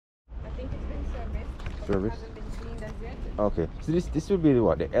service? Hasn't been cleaned as yet. Okay. So this would be the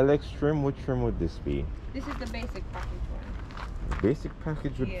what? The LX trim? What trim would this be? This is the basic package one. Basic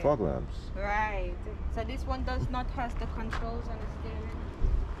package with fog lamps. Right. So this one does not have the controls on the steering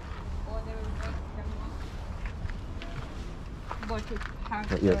or the reverse camera, but it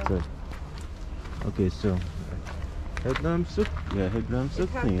has Yeah, so okay, so headlamps look headlamps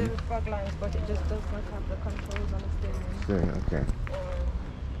look clean. It has the fog lamps, but it just does not have the controls on the steering. Steering, okay. Or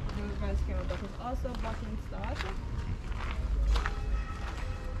the reverse camera, but it's also button start.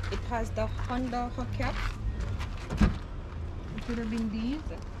 It has the Honda hubcap. It should have been these.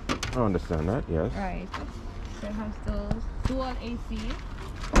 I understand that, yes. Right. So it has those dual AC.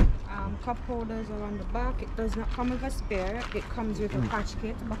 Cup holders are on the back. It does not come with a spare. It comes with a patch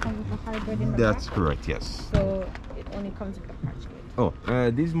kit, but comes with a hybrid in the back. That's correct, yes. So it only comes with a patch kit. Oh,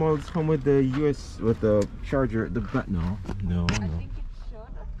 these models come with the with the charger at the back. No. I think it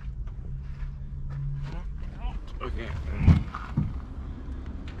should. Okay.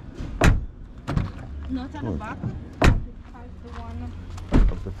 Not on the back. It has the one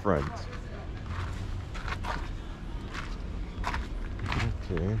Of the front.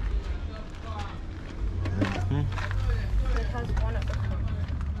 Okay. So it has one at the front.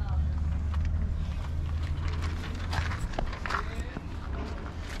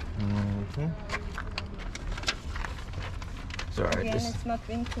 Sorry. Again, it's not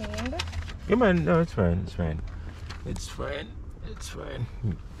been cleaned. Yeah, man. No, it's fine. It's fine. It's fine. It's fine.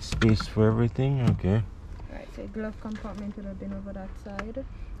 Space for everything. Okay. Right. So glove compartment would have been over that side.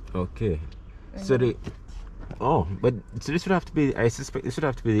 Okay. And So but so this would have to be. I suspect this would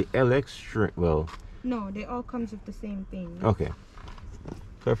have to be the LX trim. Well. No, they all comes with the same thing. Okay.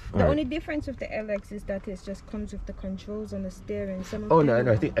 The only difference with the LX is that it just comes with the controls on the steering. Some of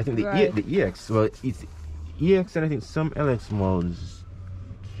No. I think the EX. Well, it's EX, and I think some LX models.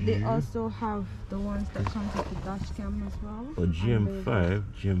 They also have the ones that comes with the dash cam as well. Oh,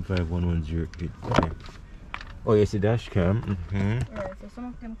 GM5 110. Okay. Oh, yes, the dash cam. Right. So some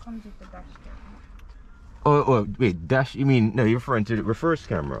of them comes with the dash cam. Oh, wait, dash. You mean no? You're referring to the reverse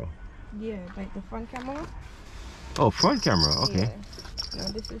camera. Yeah, like the front camera. Oh, front camera. Okay. Yeah. No,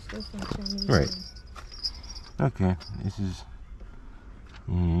 this is just from Chinese. Right. Okay. This is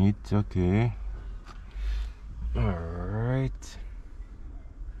neat. Okay. All right.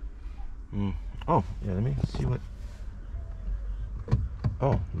 Oh, yeah. Let me see what.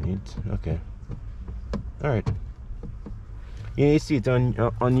 Oh, neat. Okay. All right. Yeah, you see it on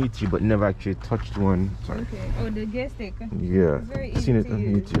YouTube, but never actually touched one. Sorry. Okay. Oh, the gas stick. Yeah. It's very easy Seen it to on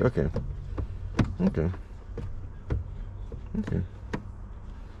use. YouTube. Okay. Okay. Okay.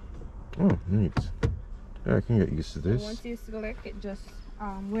 Oh, neat. Yeah, I can get used to this. So once you select it, just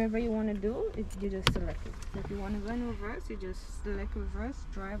wherever you want to do it, you just select it. So if you want to go in reverse, you just select reverse,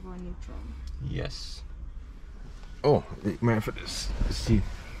 drive, or neutral. Yes. Oh, man, for this. Let's see.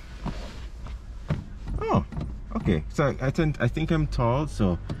 Oh, okay. So I think I'm tall.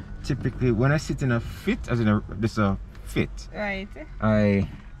 So typically, when I sit in a fit, as in a fit, Right.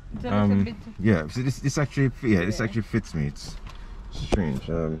 it's a little bit. Yeah. So this actually this actually fits me. It's strange.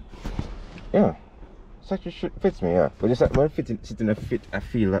 Yeah. This actually fits me. Yeah. But just like when I sit in a fit, I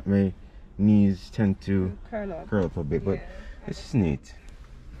feel that my knees tend to curl up a bit. But this is neat.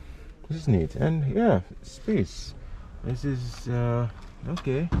 This is neat, and yeah, space. This is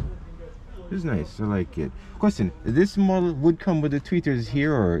okay. This is nice. I like it. Question: this model would come with the tweeters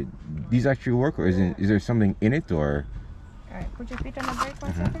here, or these actually work, or is there something in it, or? All right. Put your feet on the brake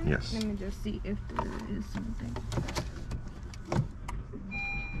 1 second. Yes. Let me just see if there is something.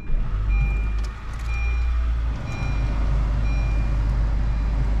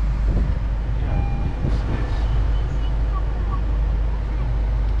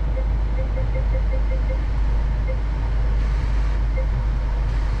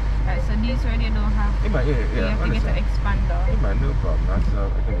 Alright, so these already don't have. Yeah, You have to get an expander. Hey man, no problem. I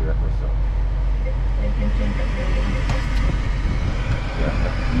can do that myself. You can change it. Yeah.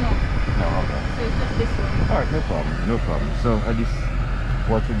 No. No, okay. So it's just this one. Alright, no problem. No problem. So at least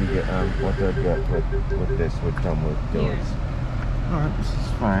what would you get? What I get with this would come with those. Yeah. Alright, this is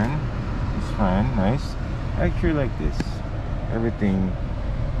fine. It's fine. Nice. I actually like this. Everything.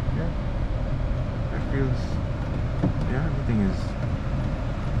 Yeah. It feels. Yeah, everything is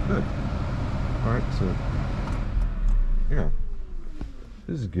good. Alright, so yeah,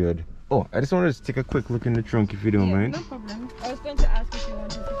 this is good. Oh, I just wanted to take a quick look in the trunk if you don't mind. No problem. I was going to ask if you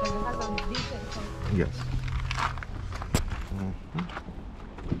wanted to because it has a decent trunk. Yes.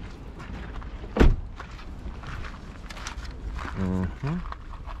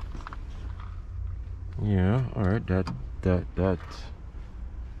 Yeah, alright, that.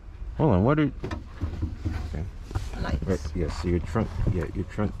 Hold on, lights. Right. Yeah. So your trunk. Yeah. Your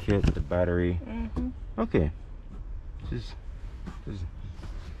trunk kit, the battery. Okay. This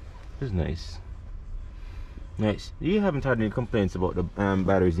is nice. Nice. You haven't had any complaints about the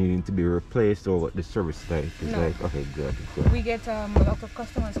batteries needing to be replaced or what the service type is like? Okay, good. We get a lot of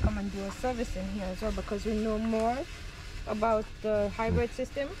customers come and do a service in here as well because we know more about the hybrid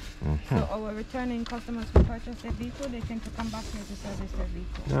system. So our returning customers who purchase their vehicle, they tend to come back here to service their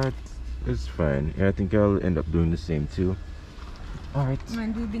vehicle. That is fine. Yeah, I think I'll end up doing the same too. All right.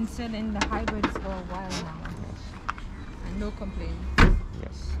 And we've been selling the hybrids for a while now. Yes. And no complaints.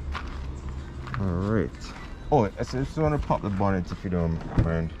 Yes. All right. Oh, I just want to pop the bonnet if you don't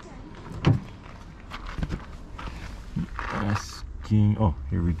mind. Asking. Oh,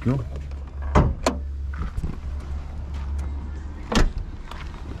 here we go. How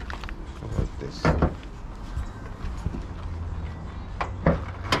about this?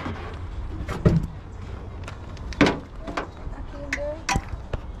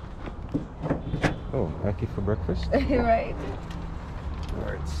 Oh, ackee for breakfast? Right.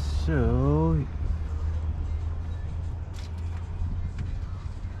 Alright, so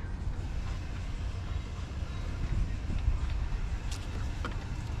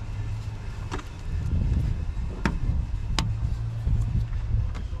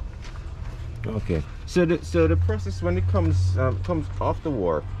okay, so the process when it comes off the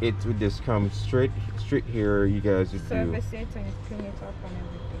wharf, it would just come straight here. You guys would service it and clean it up and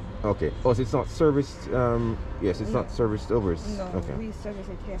everything. Okay. Oh, so it's not serviced. Yes, it's not serviced over. No, okay. we service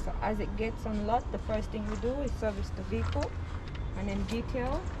it here. So as it gets unlocked, the first thing we do is service the vehicle, and then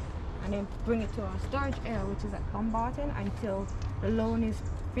detail, and then bring it to our storage area, which is at Dumbarton, until the loan is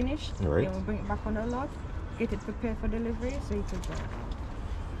finished. Right. Then we bring it back on the lot, get it prepared for delivery, so you can drive.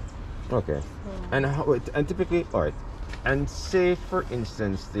 Okay. So, and typically, all right. And say, for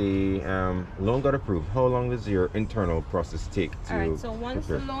instance, the loan got approved. How long does your internal process take to? Alright, so once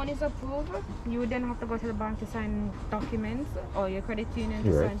the loan is approved, you would then have to go to the bank to sign documents, or your credit union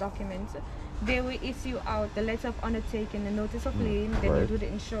to sign documents. They will issue out the letter of undertaking, the notice of lien, then you do the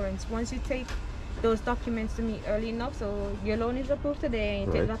insurance. Once you take those documents to me early enough, so your loan is approved today,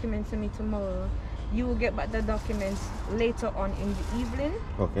 and you take documents to me tomorrow, you will get back the documents later on in the evening.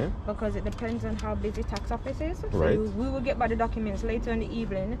 Okay. Because it depends on how busy tax office is. So we will get back the documents later in the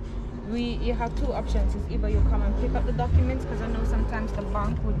evening. You have two options. It's either you come and pick up the documents, because I know sometimes the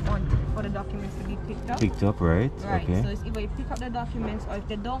bank would want for the documents to be picked up. Picked up, right? Right. Okay. So it's either you pick up the documents, or if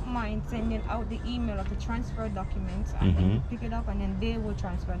they don't mind sending out the email of the transfer documents, and then you pick it up, and then they will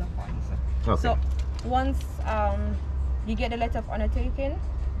transfer the funds. Okay. So once you get the letter of undertaking,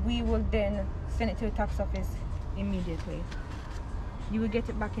 we will then send it to the tax office immediately. You will get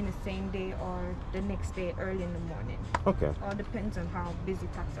it back in the same day or the next day early in the morning. Okay. All depends on how busy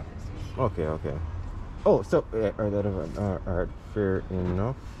tax office is. Okay, okay. Oh, so alright, fair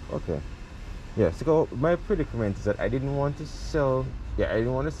enough. Okay. Yeah, so my predicament is that I didn't want to sell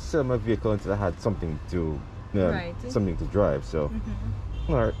my vehicle until I had something to something to drive. So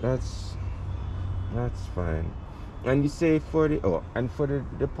alright, that's fine. And you say for the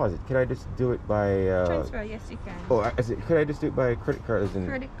deposit, can I just do it by transfer? Yes, you can. Oh, could I just do it by credit card?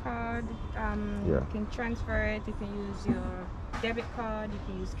 Credit card. You can transfer it. You can use your debit card. You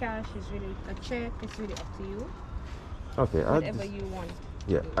can use cash. It's really a check. It's really up to you. Okay. Whatever you want.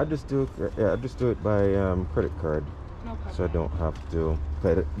 Yeah, I just do it by credit card. No problem. So I don't have to.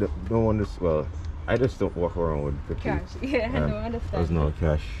 No one is I just don't walk around with cash. Yeah, I don't understand. There's no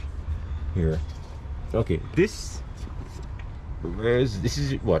cash here. Okay, this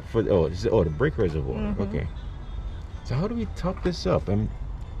is what for? Oh, this is the brake reservoir. Okay. So how do we top this up?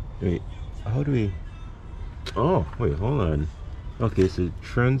 Wait, how do we? Oh, wait, hold on. Okay, so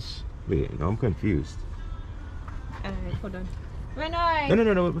wait, now I'm confused. Hold on.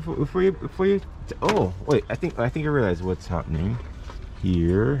 No. Before you. Oh, wait. I think I realize what's happening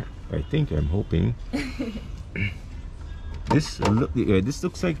here. I'm hoping. This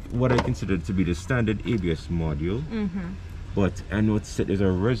looks like what I consider to be the standard ABS module. But I noticed that there's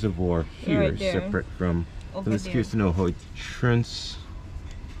a reservoir here separate from. So I'm curious to know how it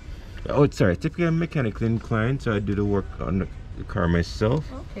Oh, sorry. Typically, I'm mechanically inclined, so I do the work on the car myself.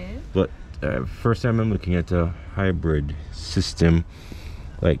 Okay. But first time I'm looking at a hybrid system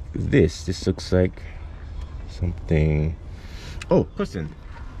like this. This looks like something. Oh, question.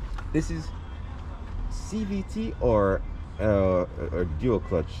 This is CVT or dual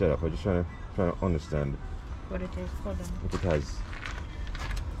clutch setup? I'm just trying to understand what it is. Hold on. What it has.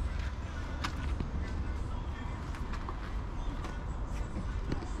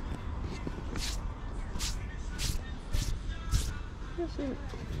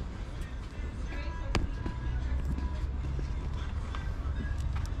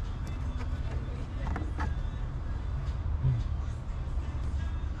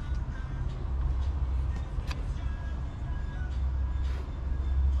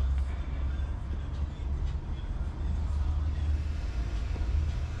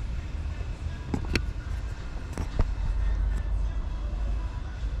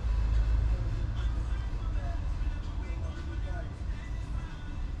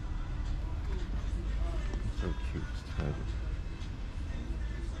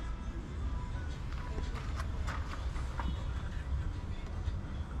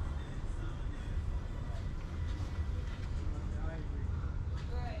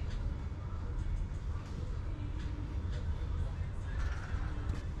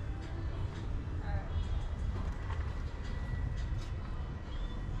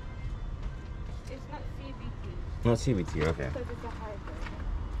 Not CVT, okay. Because it's a hybrid.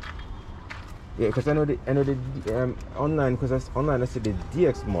 Yeah, because I know the online, because online I see the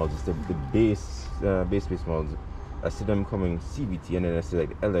DX models, the base models. I see them coming CVT, and then I see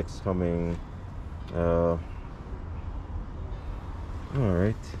like the LX coming. All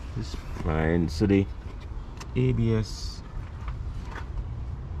right, it's fine. So the ABS.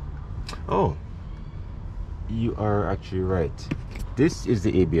 Oh, you are actually right. This is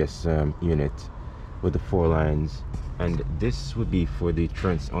the ABS unit with the 4 lines, and this would be for the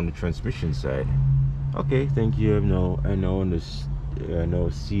on the transmission side. Okay, thank you. I know,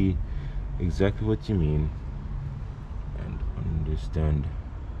 see exactly what you mean, and understand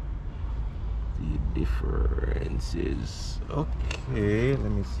the differences. Okay,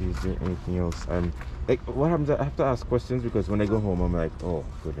 let me see. Is there anything else? Like, what happens? I have to ask questions because when I go home, I'm like, oh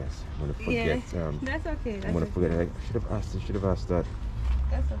goodness, I'm gonna forget. Yeah, that's okay. I'm gonna forget. I should have asked that.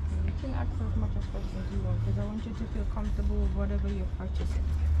 That's okay. You can ask as much as questions you want because I want you to feel comfortable with whatever you're purchasing.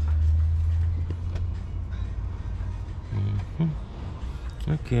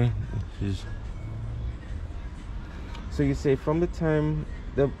 Okay. So you say from the time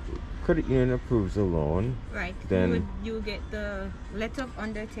the credit union approves a loan, right? Then you will get the letter of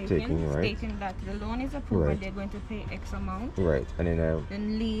undertaking stating that the loan is approved and they're going to pay X amount. Right. And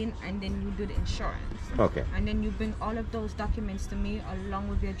then lien, and then you do the insurance. Okay. And then you bring all of those documents to me along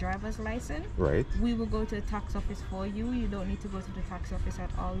with your driver's license. Right. We will go to the tax office for you. You don't need to go to the tax office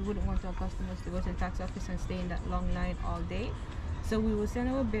at all. We wouldn't want our customers to go to the tax office and stay in that long line all day. So we will send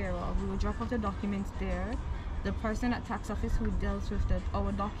our bearer. We will drop off the documents there. The person at tax office who deals with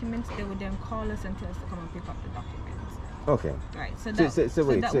our documents, they would then call us and tell us to come and pick up the documents. Okay. Right. So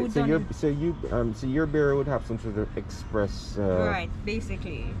your bearer would have some sort of express. Right.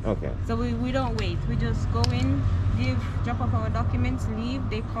 Basically. Okay. So we don't wait. We just go in, drop off our documents, leave.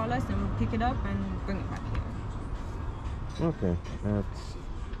 They call us and we pick it up and bring it back here. Okay.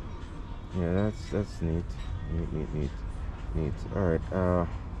 That's neat. Neat. All right.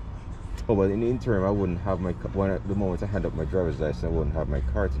 Oh, well, in the interim, I wouldn't have the moment I hand up my driver's license, I wouldn't have my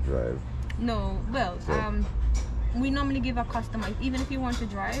car to drive. No, well, we normally give a customer, even if you want to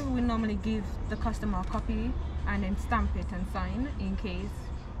drive, we normally give the customer a copy and then stamp it and sign in case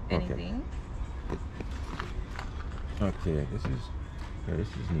anything. Okay, this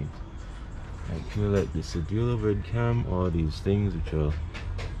is neat. I feel like this is a deal overhead cam, all these things which are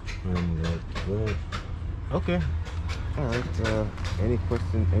okay. All right. Any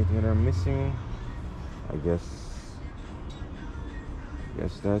questions? Anything that I'm missing? I guess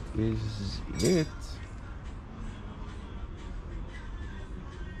that is it.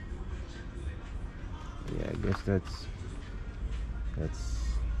 Yeah, I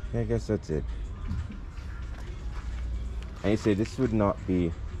guess that's it. And you say this would not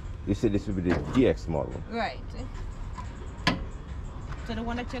be. You said this would be the DX model. Right. So the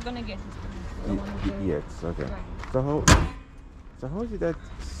one that you're gonna get is the one that DX. Okay. Right. So how is it that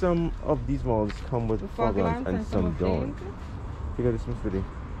some of these models come with fog lamps and some don't? Figure this must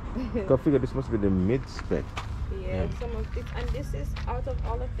be the mid spec. Yeah, some of this, and this is out of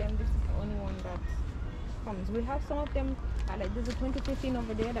all of them, this is the only one that comes. We have some of them, like there's a 2015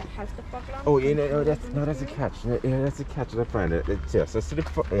 over there that has the fog lamp. Oh, that's a catch. Yeah, that's a catch. I find it. So I see the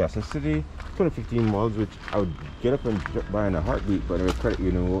 2015 models, which I would get up and buy in a heartbeat, but the credit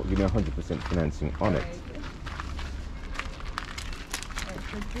union won't give me 100% financing on it.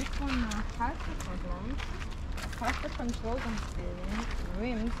 So this one has the fog lamp, has the controls on steering,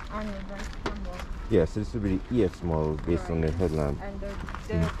 rims, and reverse camera. Yeah, so this would be the EX model based on the headlamp. And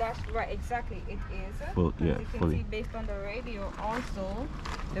that's right, exactly, it is. Well, yeah, you can see based on the radio also,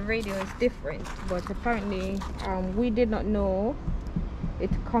 the radio is different. But apparently, we did not know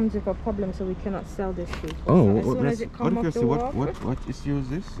it comes with a problem, so we cannot sell this piece. Oh, so as soon as it comes off the walk, what issue is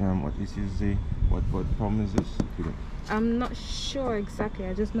this? What issue is what problem is this? I'm not sure exactly.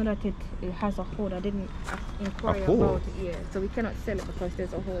 I just know that it has a hole. I didn't inquire about it. Yeah, so we cannot sell it because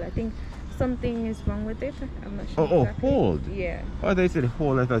there's a hole. I think something is wrong with it. I'm not sure. Exactly. Hold. Yeah. Oh, they said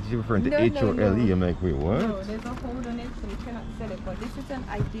hold. I thought you were referring to HOLE. No. I'm like, wait, what? No, there's a hold on it, so we cannot sell it. But this is an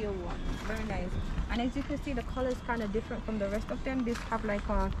ideal one. Very nice. And as you can see, the color is kind of different from the rest of them. These have like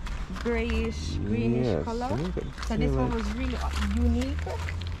a grayish, greenish color. So this one was really unique.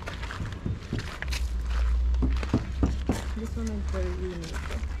 This one is very unique.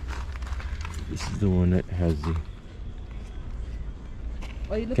 This is the one that has the.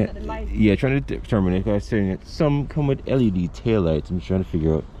 Oh, you looking at the lights? Yeah, trying to determine it. I was saying that some come with LED tail lights. I'm trying to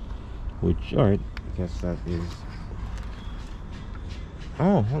figure out which. All right, I guess that is.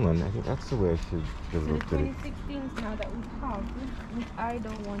 Oh, hold on. I think that's the way I should have looked at it. So the 2016s now that we have, which I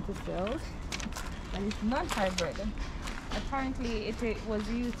don't want to sell. and it's not hybrid. Apparently, it was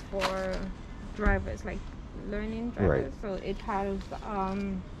used for drivers, like learning drivers. Right. So it has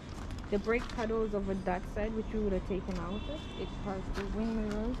the brake pedals over that side, which we would have taken out. It has the wing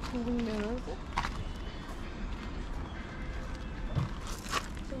mirrors, two wing mirrors.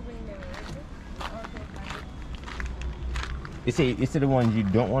 You say the ones you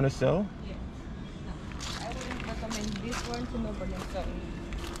don't want to sell? Yeah. No, I wouldn't recommend this one to nobody selling,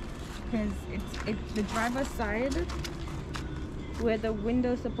 because it's the driver's side where the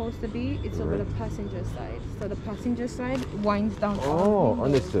window's supposed to be. It's over the passenger side, so the passenger side winds down. Oh,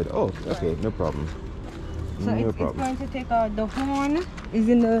 understood. Oh, okay, no problem. So it's going to take out the horn is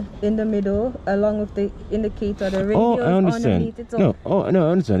in the middle, along with the indicator, the radio. Oh, I understand. Underneath it. No,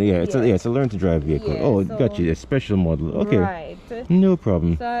 I understand. Yeah, it's a learn to drive vehicle. Yeah, oh, so, got you. A special model. Okay. Right. No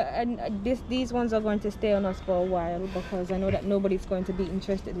problem. So and these ones are going to stay on us for a while, because I know that nobody's going to be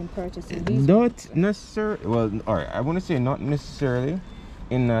interested in purchasing these. Not necessarily. Well, all right. I want to say not necessarily,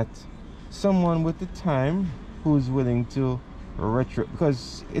 in that someone with the time who's willing to retro,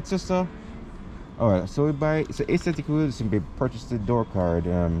 because it's just a. All right, so we buy. So aesthetically, we'll simply purchase the door card.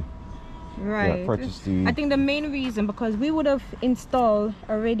 Right. Yeah, purchase the. I think the main reason, because we would have installed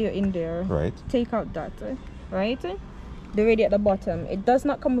a radio in there. Right. Take out that, right? The radio at the bottom. It does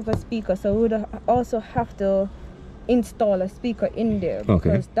not come with a speaker, so we would also have to install a speaker in there,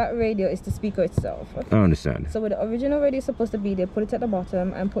 because that radio is the speaker itself. I understand. So with the original radio is supposed to be there, put it at the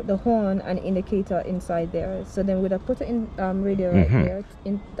bottom and put the horn and indicator inside there. So then we'd have put it in radio right there,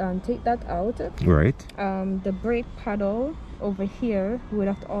 take that out. Right. The brake pedal over here we would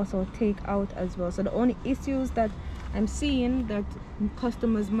have to also take out as well. So the only issues that I'm seeing that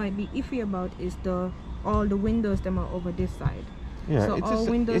customers might be iffy about is all the windows them are over this side. Yeah, so it's all just,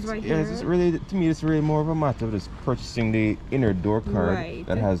 windows right here. It's really, to me, it's really more of a matter of just purchasing the inner door card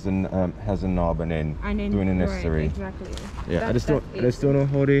that has a knob, and then doing the necessary. Right, exactly. Yeah, I just don't know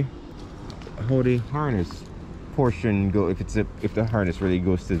how the harness portion go, if the harness really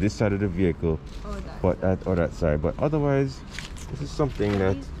goes to this side of the vehicle, or that side. But otherwise, this is something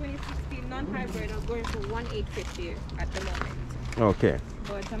that. These 2016 non-hybrid are going for 1,850 at the moment. Okay.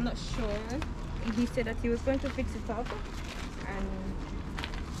 But I'm not sure. He said that he was going to fix it up, and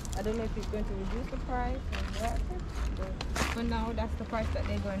I don't know if he's going to reduce the price or what, but for now that's the price that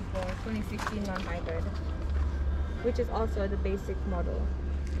they're going for, 2016 non-hybrid, which is also the basic model.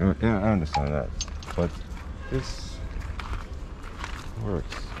 Yeah, I understand that, but this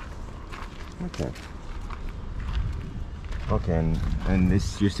works. Okay, and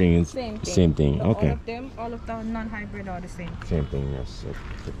this you're saying is same thing. So okay. All of the non-hybrid are the same. Same thing, yes.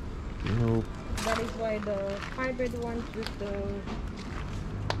 No. That is why the hybrid ones with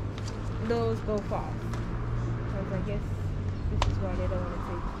those go fast. Because I guess this is why they don't want to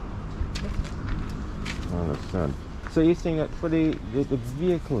take this one. I understand. So you're saying that for the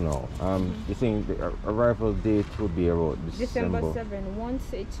vehicle now, you're saying the arrival date would be about December 7.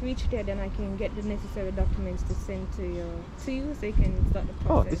 Once it's reached there, then I can get the necessary documents to send to you so you can start the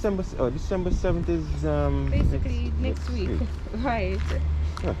process. December 7th is basically next week. Right.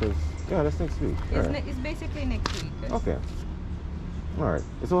 Yeah, that's next week. It's basically next week. Okay. All right.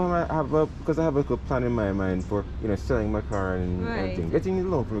 So I have because I have a good plan in my mind for selling my car and everything. Getting the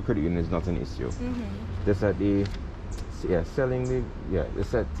loan from a credit union is not an issue. Just at selling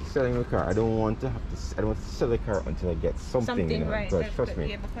the car. I don't want to sell the car until I get something. Right. Trust me.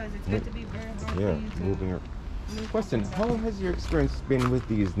 Yeah, because it's going to be very hard. Yeah, moving. Question: how has your experience been with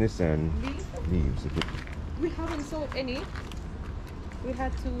these Nissan Leaves? We haven't sold any. We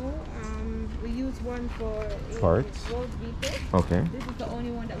had two. We used one for parts. Road vehicle. Okay. This is the only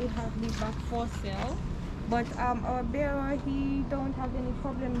one that we have leave back for sale. But our bearer, he don't have any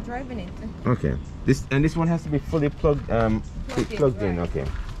problem driving it. Okay. This one has to be fully plugged plugged in. Okay.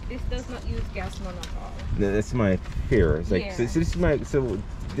 This does not use gas none at all. That's my fear. It's like so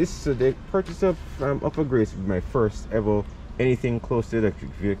the purchase of Upper Grace would be my first ever anything close to electric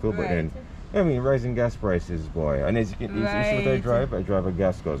vehicle, but then. I mean, rising gas prices, boy. And as you can see what I drive a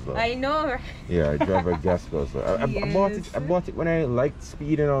gas-guzzler. I know. Yeah, I drive a gas-guzzler. I bought it when I liked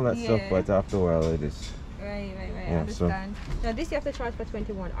speed and all that stuff, but after a while it is. Right. I understand. So this you have to charge for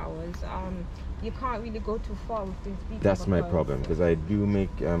 21 hours. You can't really go too far with this vehicle. That's my problem, because I do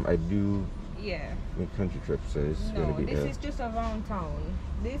make make country trips, so it's going to be. This is just around town.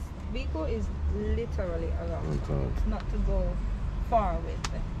 This vehicle is literally around town. It's not to go far with.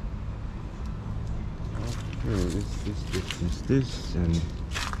 Okay, this, and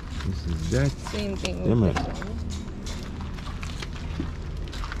this is that. Same thing.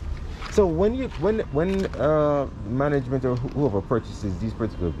 So when management or whoever purchases these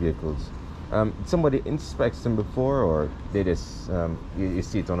particular vehicles, Somebody inspects them before, or they just you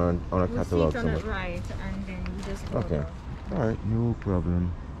see it on a catalog see it on somewhere? it, right, and then you just go Okay. there. All right. No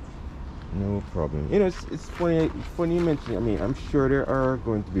problem. No problem. You know, it's funny you mention. I mean, I'm sure there are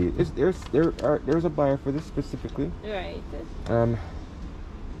going to be. There's a buyer for this specifically. Right.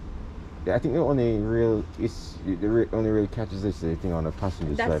 Yeah, I think the only real only real catches this thing on the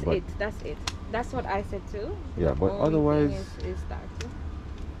passenger side. But That's it. That's what I said too. yeah, The but only otherwise, thing is that.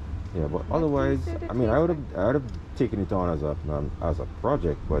 yeah, but But otherwise, you said it I mean, I would is have taken it on as a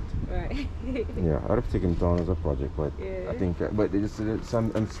project, but right. yeah, I would have taken it on as a project, but Yeah. I think, but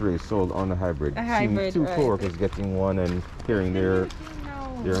I'm really sold on the hybrid. A Seeing hybrid, two right. coworkers getting one and hearing their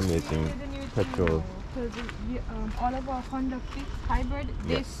amazing petrol. Because all of our Honda Civic hybrid,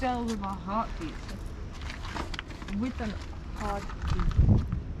 they Yes. sell with a heartbeat. With an heartbeat.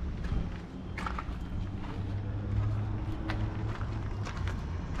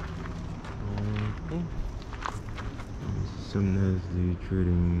 Okay. Some Nestle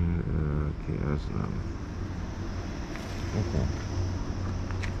trading chaos now. Okay.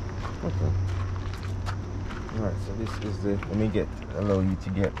 Okay. Alright, so this is the allow you to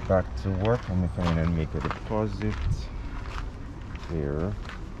get back to work. Let me come in and make a deposit here.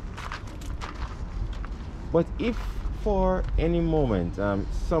 But if for any moment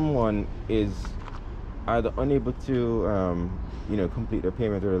someone is either unable to complete their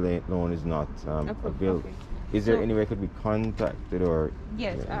payment, or the loan is not available, Okay. is there So- any way it could be contacted, or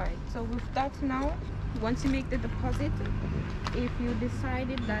Yes, yeah. alright. So with that now, once you make the deposit, if you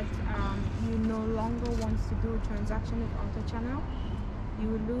decided that you no longer want to do a transaction with Auto Channel, you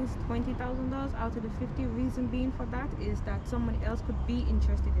will lose $20,000 out of the 50. Reason being for that is that someone else could be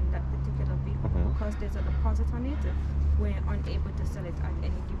interested in that particular vehicle, Mhm. because there's a deposit on it. We're unable to sell it at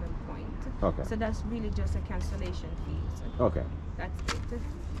any given point. Okay. So that's really just a cancellation fee. Okay. That's it.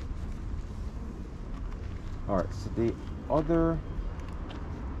 All right. So the other.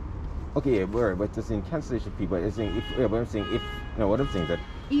 Okay, yeah, we're but it's in cancellation fee. But it's saying if. Yeah, but I'm saying if. No, what I'm saying is that.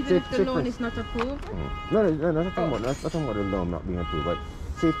 Even say- if the say loan for- is not approved. No, not talking Oh. about not talking about the loan not being approved. But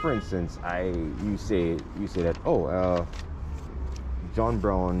say for instance, you say that John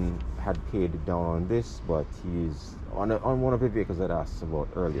Brown had paid down on this, but he's on one of the vehicles that I asked about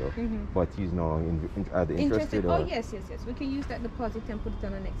earlier. Mhm. But he's now either interested or Oh yes. We can use that deposit and put it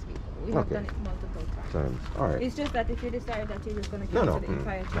on the next vehicle. We have Okay. done it multiple times. times. All right. It's just that if you decide that you're just going to No, cancel no, the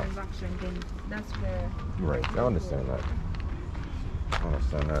entire no. transaction, then that's where. Right. I understand that. I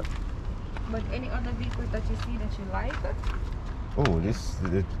understand that. But any other vehicles that you see that you like? Oh,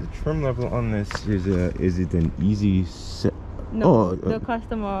 the trim level on this is it an easy set? No, the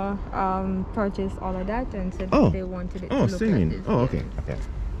customer purchased all of that and said Oh. they wanted it to Oh, look singing. like this. Oh, yeah. okay. Okay.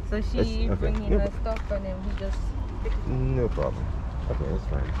 So she That's- okay. bring in No her stuff and then we just. No problem. Okay, that's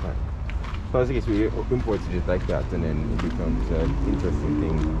fine. Fine. So I guess we import it like that, and then it becomes an interesting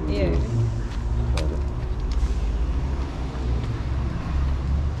thing. Yeah.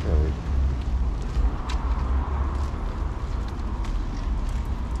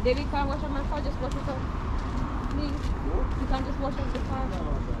 David, can I wash up my car? Just wash it up. Please. You can't just wash up the car.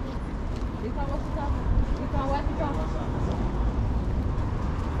 You can wash it up. You can wipe it up.